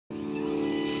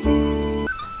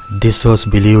This was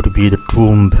believed to be the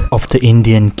tomb of the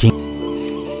Indian king.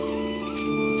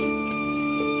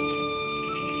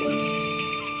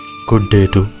 Good day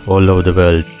to all over the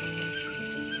world.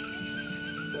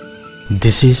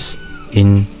 This is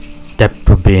in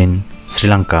Dakkhina, Sri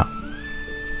Lanka.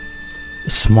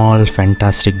 Small,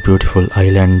 fantastic, beautiful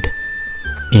island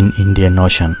in Indian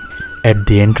Ocean. At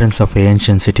the entrance of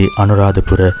ancient city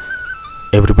Anuradhapura,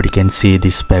 everybody can see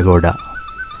this pagoda.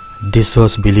 This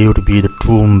was believed to be the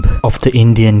tomb of the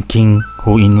Indian king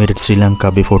who invaded Sri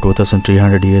Lanka before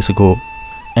 2300 years ago,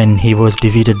 and he was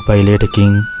defeated by later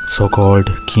king, so-called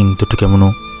King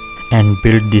Thupa, and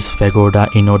built this pagoda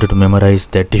in order to memorize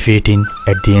that defeating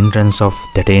at the entrance of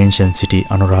that ancient city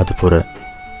Anuradhapura.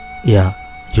 Yeah,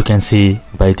 you can see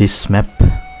by this map.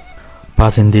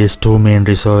 Passing these two main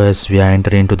reservoirs, we are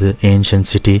entering into the ancient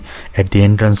city. At the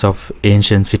entrance of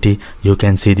ancient city, you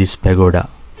can see this pagoda,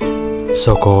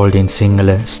 so-called in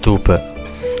Sinhala Stupa.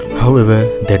 However,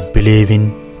 that believing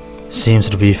seems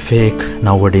to be fake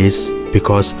nowadays,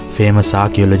 because famous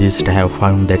archaeologists have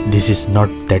found that this is not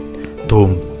that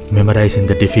tomb memorizing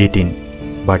the defeating,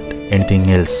 but anything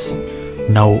else.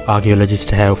 Now archaeologists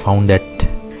have found that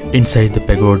inside the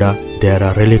pagoda there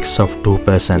are relics of two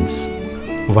persons.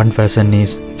 One person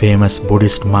is famous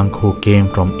Buddhist monk who came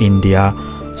from India,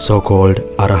 so-called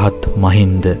Arahat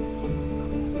Mahinda,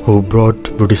 who brought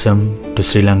Buddhism to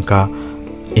Sri Lanka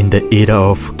in the era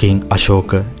of King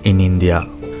Ashoka in India.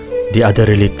 The other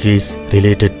relic is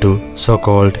related to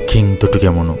so-called King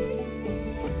Thupa.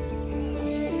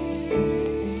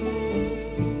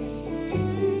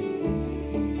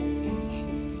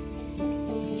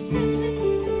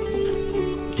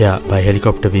 Yeah, by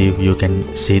helicopter view you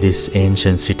can see this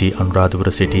ancient city,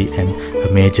 Anuradhapura city, and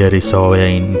a major reservoir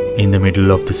in the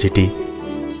middle of the city.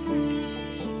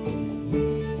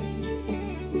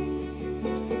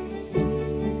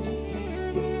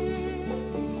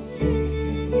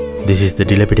 This is the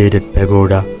dilapidated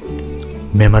pagoda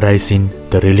memorizing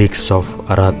the relics of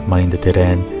Arahat Mahinda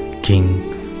and King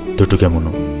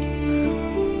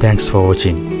Thupa. Thanks for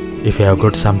watching. If you have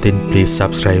got something, please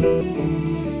subscribe.